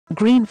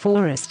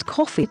GreenForest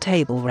coffee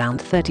table round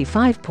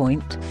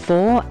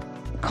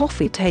 35.4.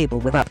 Coffee table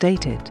with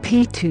updated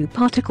P2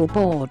 particle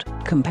board.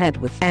 Compared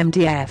with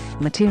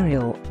MDF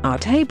material, our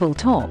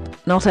tabletop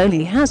not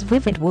only has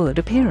vivid wood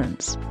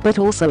appearance, but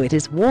also it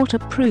is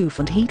waterproof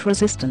and heat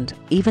resistant.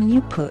 Even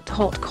you put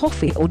hot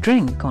coffee or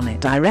drink on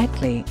it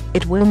directly,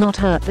 it will not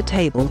hurt the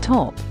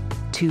tabletop.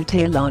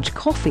 2-tier large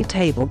coffee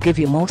table give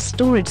you more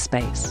storage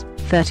space.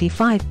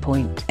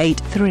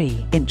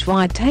 35.83-inch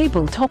wide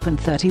tabletop and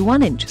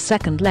 31-inch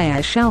second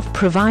layer shelf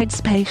provide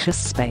spacious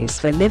space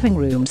for living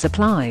room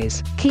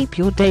supplies. Keep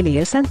your daily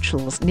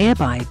essentials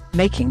nearby,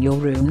 making your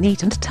room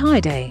neat and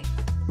tidy.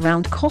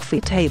 Round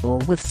coffee table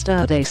with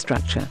sturdy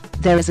structure.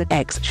 There is an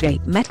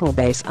X-shaped metal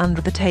base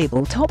under the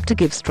tabletop to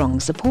give strong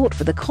support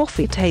for the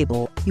coffee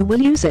table. You will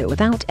use it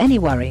without any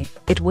worry.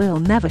 It will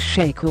never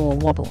shake or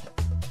wobble.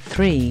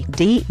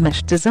 3D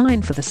mesh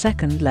design for the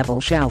second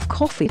level shelf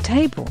coffee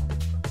table.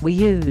 We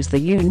use the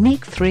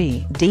unique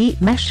 3D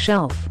mesh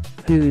shelf,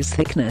 whose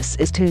thickness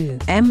is 2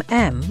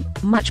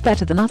 mm, much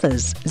better than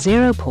others'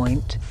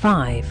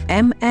 0.5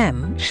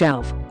 mm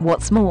shelf.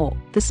 What's more,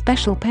 the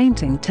special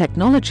painting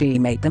technology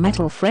make the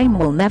metal frame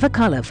will never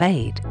color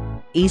fade.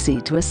 Easy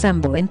to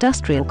assemble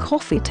industrial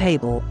coffee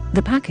table.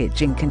 The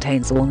packaging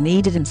contains all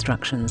needed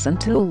instructions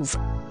and tools.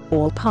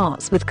 All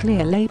parts with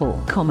clear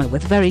label,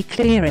 with very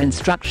clear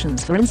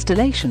instructions for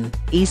installation,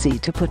 easy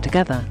to put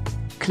together.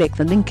 Click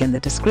the link in the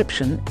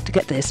description to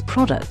get this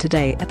product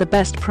today at the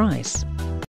best price.